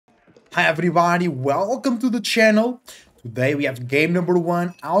Hi everybody, welcome to the channel. Today we have game number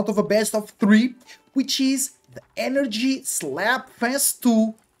 1 out of a best of 3, which is the Energy Slapfest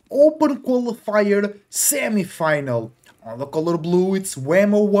 2 Open Qualifier Semi-Final. On the color blue it's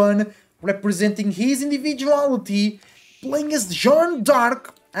Wham01 representing his individuality, playing as John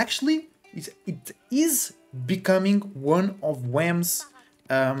Dark. Actually, it is becoming one of Wham's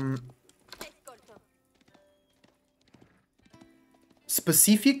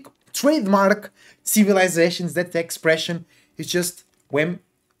specific trademark civilizations. That expression is just Wham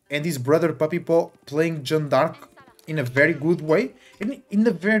and his brother Puppy Paw playing John Dark in a very good way, in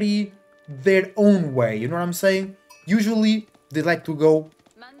a very their own way, you know what I'm saying? Usually they like to go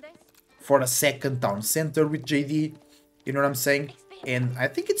for a second town center with JD, you know what I'm saying? And I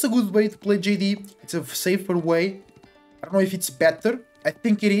think it's a good way to play JD, it's a safer way. I don't know if it's better, I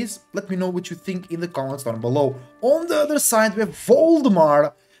think it is. Let me know what you think in the comments down below. On the other side we have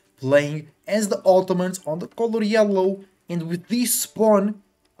Valdemar playing as the Ottomans on the color yellow, and with this spawn,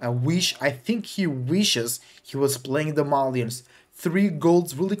 I think he wishes he was playing the Malians. 3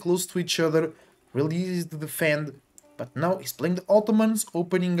 golds really close to each other, really easy to defend, but now he's playing the Ottomans,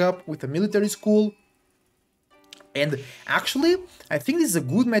 opening up with a military school. And actually, I think this is a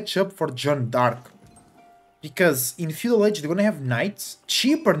good matchup for John Dark, because in Feudal Age they're gonna have knights,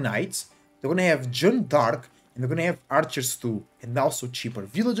 cheaper knights, they're gonna have John Dark, and they're gonna have archers too, and also cheaper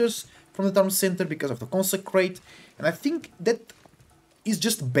villagers from the town center because of the consecrate. And I think that is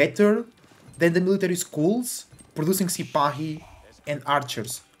just better than the military schools producing Sipahi and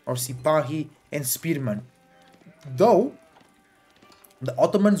archers, or Sipahi and spearmen. Though the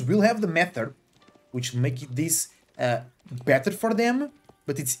Ottomans will have the method, which will make this better for them,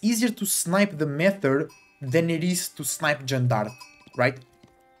 but it's easier to snipe the method than it is to snipe John Dark, right?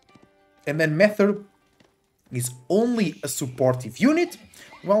 And then method is only a supportive unit,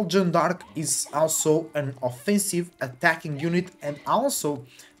 while John Dark is also an offensive attacking unit and also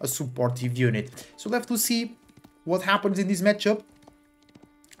a supportive unit. So we'll have to see what happens in this matchup.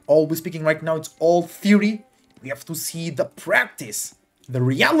 Always speaking right now, it's all theory. We have to see the practice, the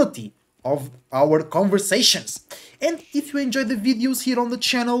reality of our conversations. And if you enjoy the videos here on the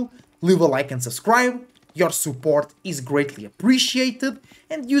channel, leave a like and subscribe. Your support is greatly appreciated,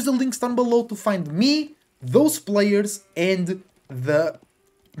 and use the links down below to find me, those players, and the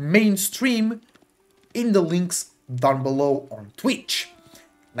main stream in the links down below on Twitch.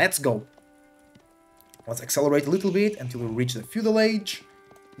 Let's go. Let's accelerate a little bit until we reach the Feudal Age.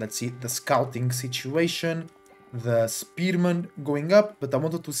 Let's see the scouting situation, the spearmen going up, but what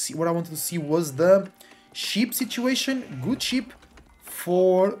I wanted to see was the sheep situation. Good sheep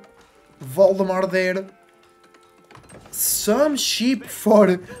for Valdemar there. Some sheep for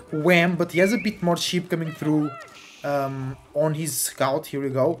Wham, but he has a bit more sheep coming through on his scout. Here we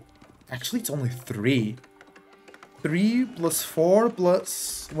go. Actually, it's only 3. 3 plus 4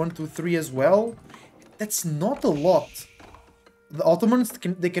 plus 1, 2, 3 as well. That's not a lot. The Ottomans,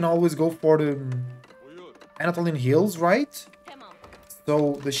 they can always go for the Anatolian hills, right?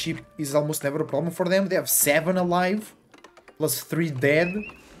 So the sheep is almost never a problem for them. They have 7 alive, plus 3 dead.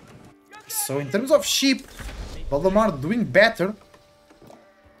 So in terms of sheep, Valdemar doing better.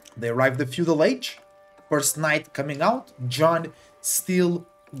 They arrived the Feudal Age. First knight coming out. John still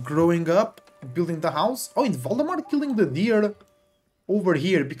growing up, building the house. Oh, and Valdemar killing the deer over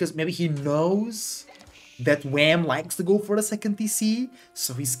here, because maybe he knows that Wham likes to go for a second TC.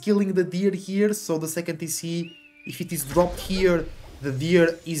 So he's killing the deer here. So the second TC, if it is dropped here, the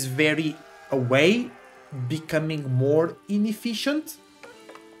deer is very away, becoming more inefficient.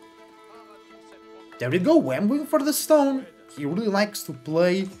 There we go, Wham going for the stone. He really likes to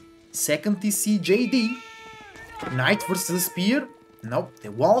play second TC JD. Knight versus spear. Nope, they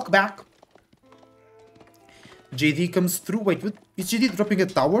walk back. JD comes through. Wait, what? Is JD dropping a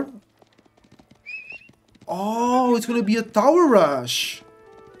tower? Oh, it's gonna be a tower rush.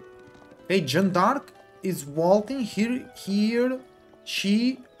 Hey, John Dark is vaulting. Here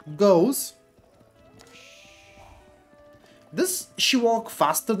she goes. Does she walk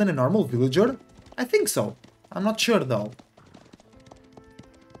faster than a normal villager? I think so. I'm not sure though.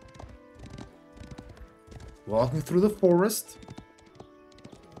 Walking through the forest.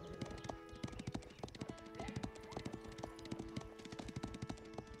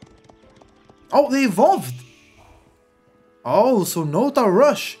 Oh, they evolved! Oh, so no tower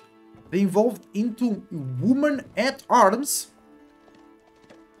rush. They evolved into woman at arms.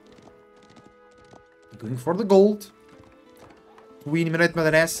 Going for the gold. Queen Minute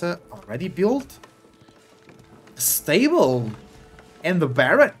Madrasa already built. Stable. And the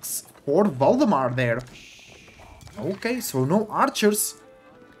barracks for Valdemar there. Okay, so no archers.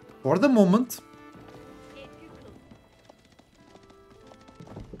 For the moment.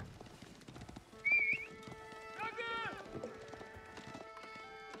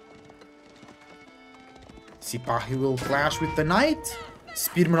 Sipahi will clash with the Knight.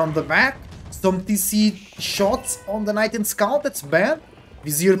 Spearman on the back. Some TC shots on the Knight and Scout, that's bad.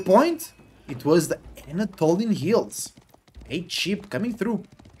 Vizier point. It was the Anatolian Hills. A chip coming through.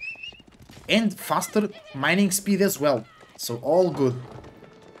 And faster mining speed as well. So all good.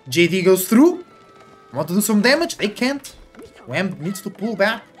 JD goes through. Want to do some damage? They can't. Wham needs to pull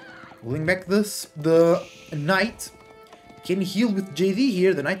back. Pulling back the Knight. Can heal with JD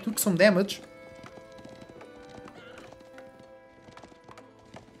here. The Knight took some damage.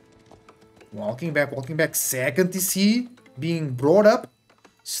 Walking back. Second TC being brought up.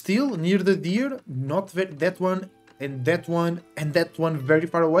 Still near the deer. Not that one and that one and that one very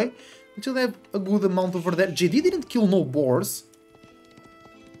far away. Until they have a good amount over there. JD didn't kill no boars.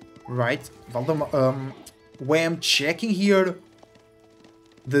 Right. Valdemar, Wham checking here.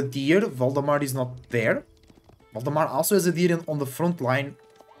 The deer. Valdemar is not there. Valdemar also has a deer on the front line.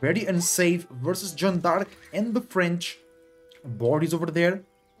 Very unsafe versus Jeanne d'Arc and the French. Board is over there.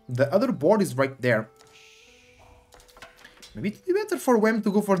 The other board is right there. Maybe it would be better for Wham to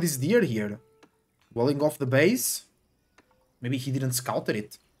go for this deer here. Walling off the base. Maybe he didn't scout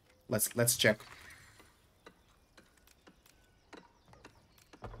it. Let's check.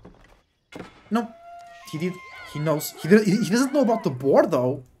 No, he did. He knows. He doesn't know about the board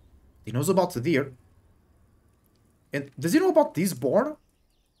though. He knows about the deer. And does he know about this board?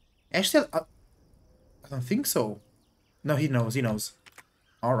 Actually, I don't think so. No, he knows. He knows.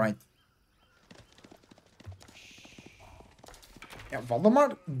 All right. Yeah,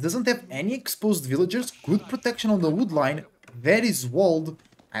 Valdemar doesn't have any exposed villagers. Good protection on the wood line. That is walled.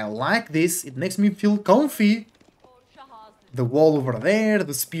 I like this. It makes me feel comfy. The wall over there,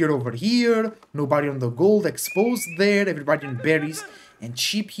 the spear over here. Nobody on the gold exposed there. Everybody in berries and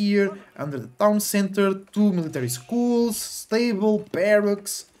sheep here. Under the town center, 2 military schools, stable,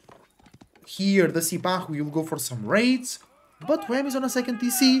 barracks. Here, the Sipahi will go for some raids. But Wham is on a second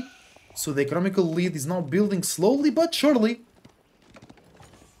TC. So the economical lead is now building slowly but surely.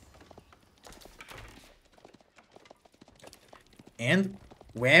 And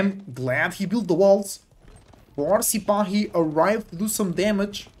Wham, glad he built the walls. Poor Sipahi arrived to do some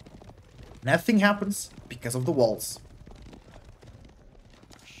damage. Nothing happens because of the walls.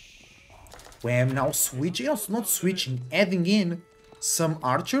 Wham now switching, not switching, adding in some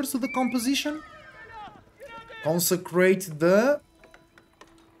archers to the composition. Consecrate the...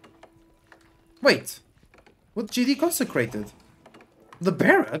 Wait. What GD consecrated? The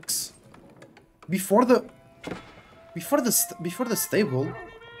barracks? Before the stable?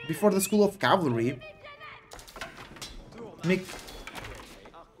 Before the school of cavalry? Make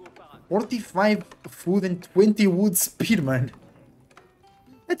 45 food and 20 wood spearmen.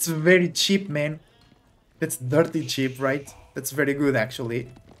 That's very cheap, man. That's dirty cheap, right? That's very good, actually.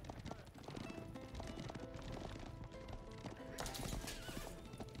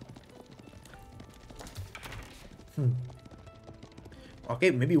 Okay,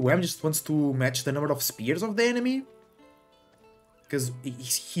 maybe Wham just wants to match the number of spears of the enemy. Because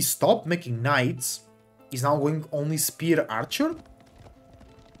he stopped making knights. He's now going only spear archer.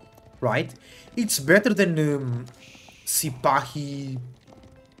 Right? It's better than Sipahi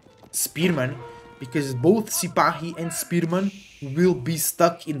spearman. Because both Sipahi and spearman will be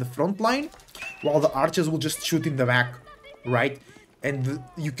stuck in the front line. While the archers will just shoot in the back. Right? And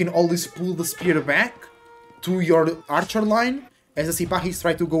you can always pull the spear back to your archer line. As the Sipahis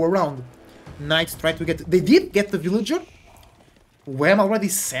try to go around. Knights try to get... They did get the villager. Wham already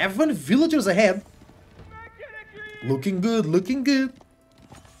 7 villagers ahead. Looking good, looking good.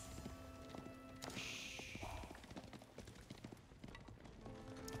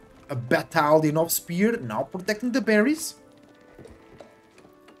 A battalion of spear now protecting the berries.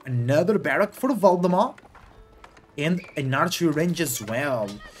 Another barrack for Valdemar. And an archery range as well.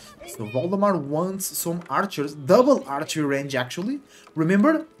 So Valdemar wants some archers. Double archery range actually.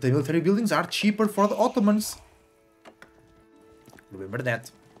 Remember, the military buildings are cheaper for the Ottomans. Remember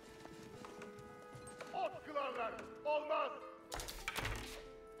that.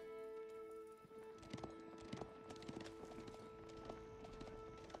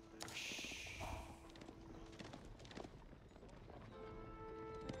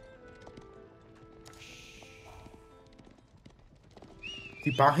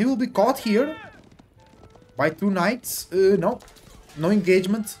 Sipahi will be caught here by 2 knights. No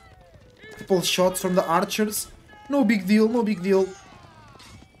engagement. Couple shots from the archers. No big deal, no big deal.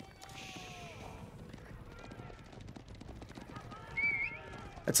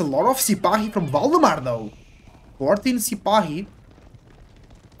 That's a lot of Sipahi from Valdemar though. 14 Sipahi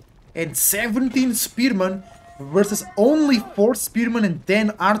and 17 Spearmen versus only 4 Spearmen and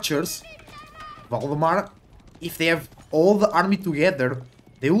 10 Archers. Valdemar, if they have all the army together,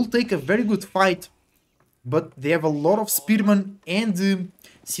 they will take a very good fight. But they have a lot of Spearmen and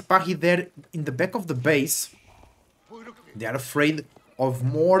Sipahi there in the back of the base. They are afraid of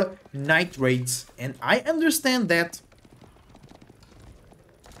more night raids, and I understand that.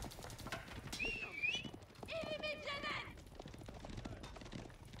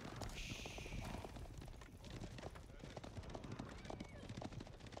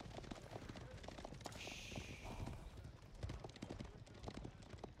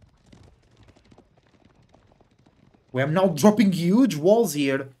 We are now dropping huge walls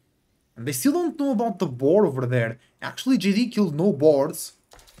here. And they still don't know about the board over there. Actually, JD killed no boards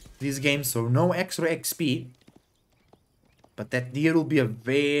this game, so no extra XP. But that deer will be a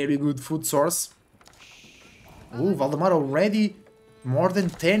very good food source. Ooh, Valdemar already more than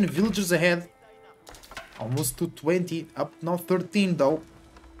 10 villagers ahead. Almost to 20, up now 13 though.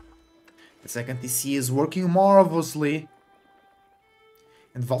 The second TC is working marvelously.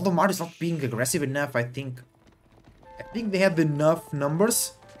 And Valdemar is not being aggressive enough, I think. I think they have enough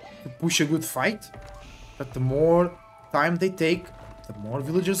numbers to push a good fight. But the more time they take, the more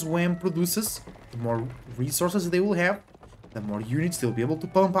villagers WAM produces, the more resources they will have, the more units they'll be able to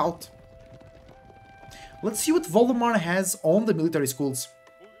pump out. Let's see what Valdemar has on the military schools.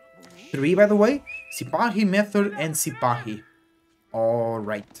 3, by the way. Sipahi, Mether, and Sipahi.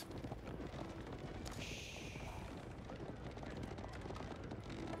 Alright.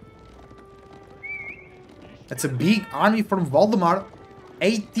 That's a big army from Valdemar.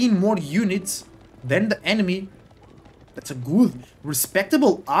 18 more units than the enemy. That's a good,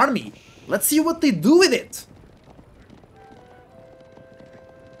 respectable army. Let's see what they do with it.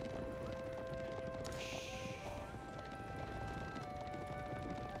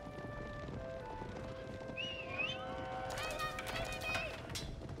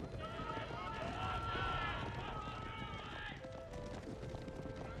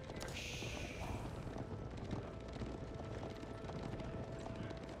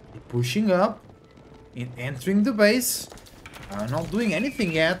 Pushing up, entering the base, not doing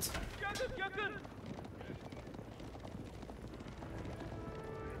anything yet.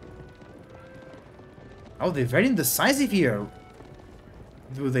 Oh, they're very indecisive here.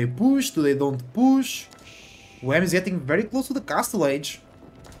 Do they push? Do they don't push? WAM is getting very close to the castle age.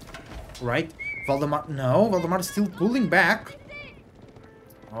 Right? Valdemar, no, Valdemar is still pulling back.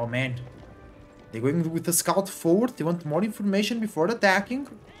 Oh man. They're going with the scout forward. They want more information before attacking.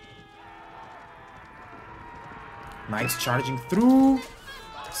 Knights charging through.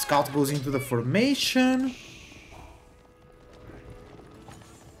 Scout goes into the formation.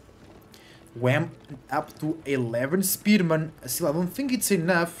 WAM up to 11 spearmen. Still, I don't think it's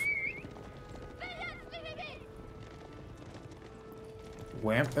enough.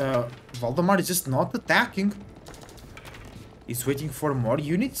 WAM, Valdemar is just not attacking. He's waiting for more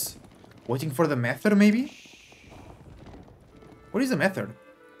units. Waiting for the method, maybe? What is the method?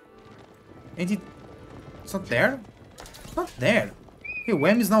 Ain't it... It's not there? It's not there. Okay,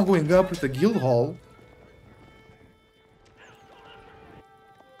 WAM is now going up with the guild hall.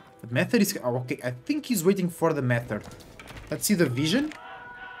 The method is... Oh, okay, I think he's waiting for the method. Let's see the vision.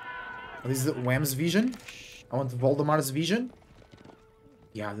 This is the WAM's vision. I want Valdemar's vision.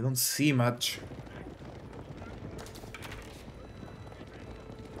 Yeah, they don't see much.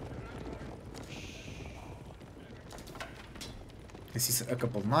 I see a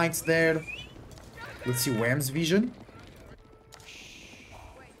couple knights there. Let's see WAM's vision.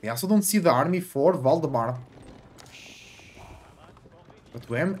 They also don't see the army for Valdemar. But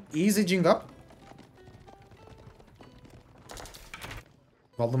WAM is edging up.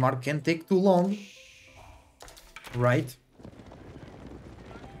 Valdemar can't take too long. Right.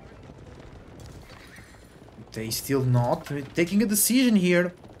 They still not taking a decision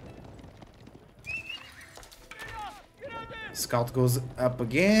here. Scout goes up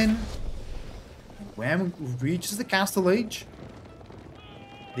again. WAM reaches the castle age.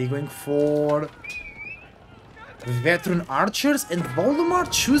 They're going for veteran archers, and Valdemar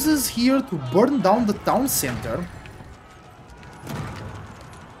chooses here to burn down the town center.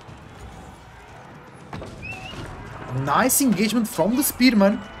 Nice engagement from the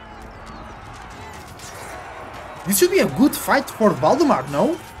spearman. This should be a good fight for Valdemar,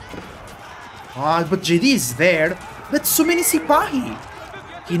 no? But JD is there. That's so many Sipahi.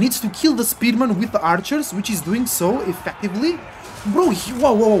 He needs to kill the spearman with the archers, which is doing so effectively. Bro,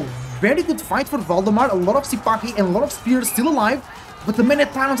 whoa. Very good fight for Valdemar. A lot of Sipahi and a lot of spears still alive. But the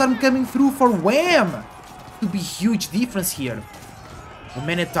men-at-arms are coming through for Wham! To be huge difference here. The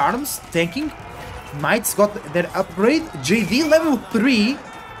men-at-arms tanking. Knights got their upgrade. JD level 3.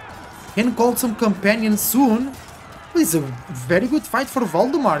 Can call some companions soon. It's a very good fight for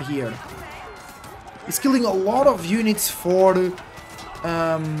Valdemar here. He's killing a lot of units for...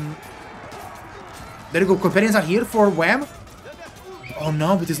 there you go, companions are here for Wham. Oh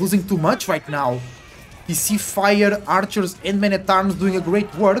no, but he's losing too much right now. You see fire, archers and men-at-arms doing a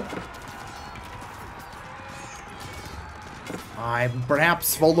great work.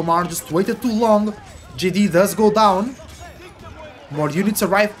 Perhaps Valdemar just waited too long. JD does go down. More units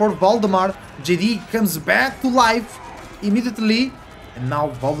arrive for Valdemar. JD comes back to life immediately. And now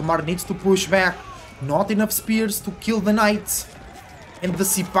Valdemar needs to push back. Not enough spears to kill the knights. And the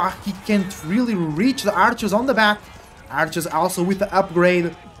Sipahi can't really reach the archers on the back. Archers also with the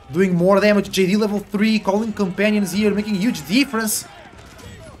upgrade. Doing more damage. JD level 3. Calling companions here. Making a huge difference.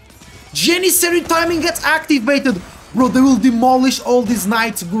 Janissary timing gets activated. Bro, they will demolish all these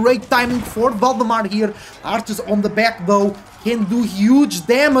knights. Great timing for Valdemar here. Archers on the back though can do huge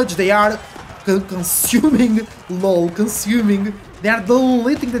damage. They are consuming. Lol, consuming. They are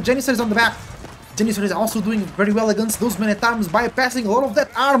deleting the Janissaries on the back. Janissary is also doing very well against those men-at-arms, bypassing a lot of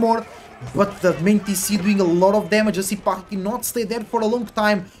that armor. But the main TC doing a lot of damage. The Sipahi cannot stay there for a long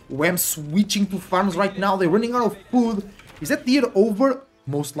time. Wham switching to farms right now. They're running out of food. Is that tier over?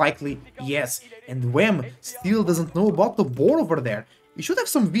 Most likely, yes. And Wham still doesn't know about the boar over there. He should have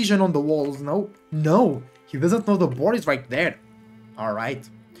some vision on the walls, no? No, he doesn't know the boar is right there. Alright.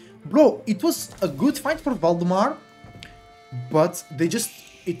 Bro, it was a good fight for Valdemar, but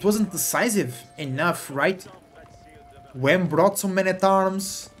it wasn't decisive enough, right? Wham brought some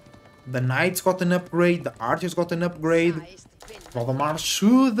men-at-arms, the knights got an upgrade, the archers got an upgrade. Valdemar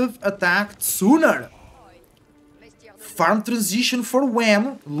should have attacked sooner. Farm transition for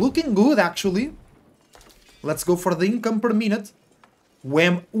Wham. Looking good, actually. Let's go for the income per minute.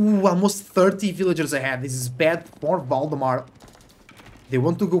 Wham. Ooh, almost 30 villagers ahead. This is bad for Valdemar. They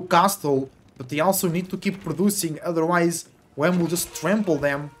want to go castle, but they also need to keep producing. Otherwise, Wham will just trample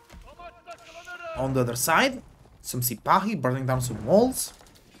them. On the other side, some Sipahi burning down some walls.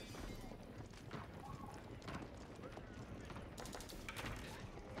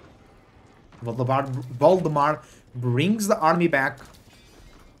 Valdemar brings the army back.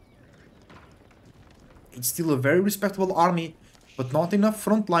 It's still a very respectable army, but not enough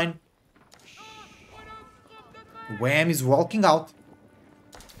front line. Wham is walking out.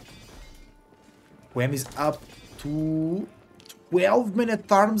 Wham is up to 12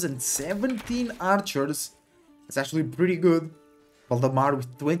 men-at-arms and 17 archers. It's actually pretty good. Valdemar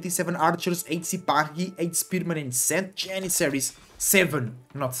with 27 archers, 8 Sipahi, 8 spearmen and 7 Janissaries. 7,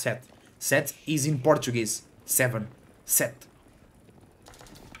 not set. Set is in Portuguese. 7. Set.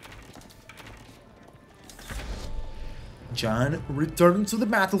 John returned to the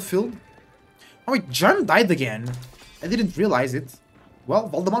battlefield. Oh wait, John died again. I didn't realize it. Well,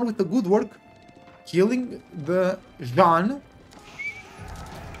 Valdemar with the good work. Killing the John.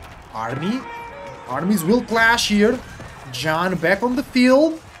 Armies will clash here. John back on the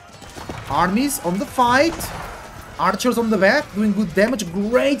field. Armies on the fight. Archers on the back doing good damage.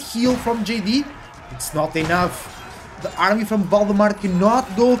 Great heal from JD. It's not enough. The army from Valdemar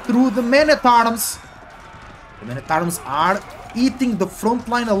cannot go through the men-at-arms. The men-at-arms are eating the front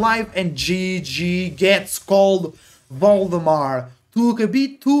line alive, and GG gets called. Valdemar took a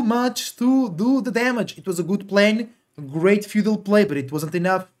bit too much to do the damage. It was a good plan, a great feudal play, but it wasn't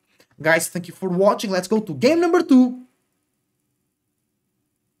enough. Guys, thank you for watching. Let's go to game number 2.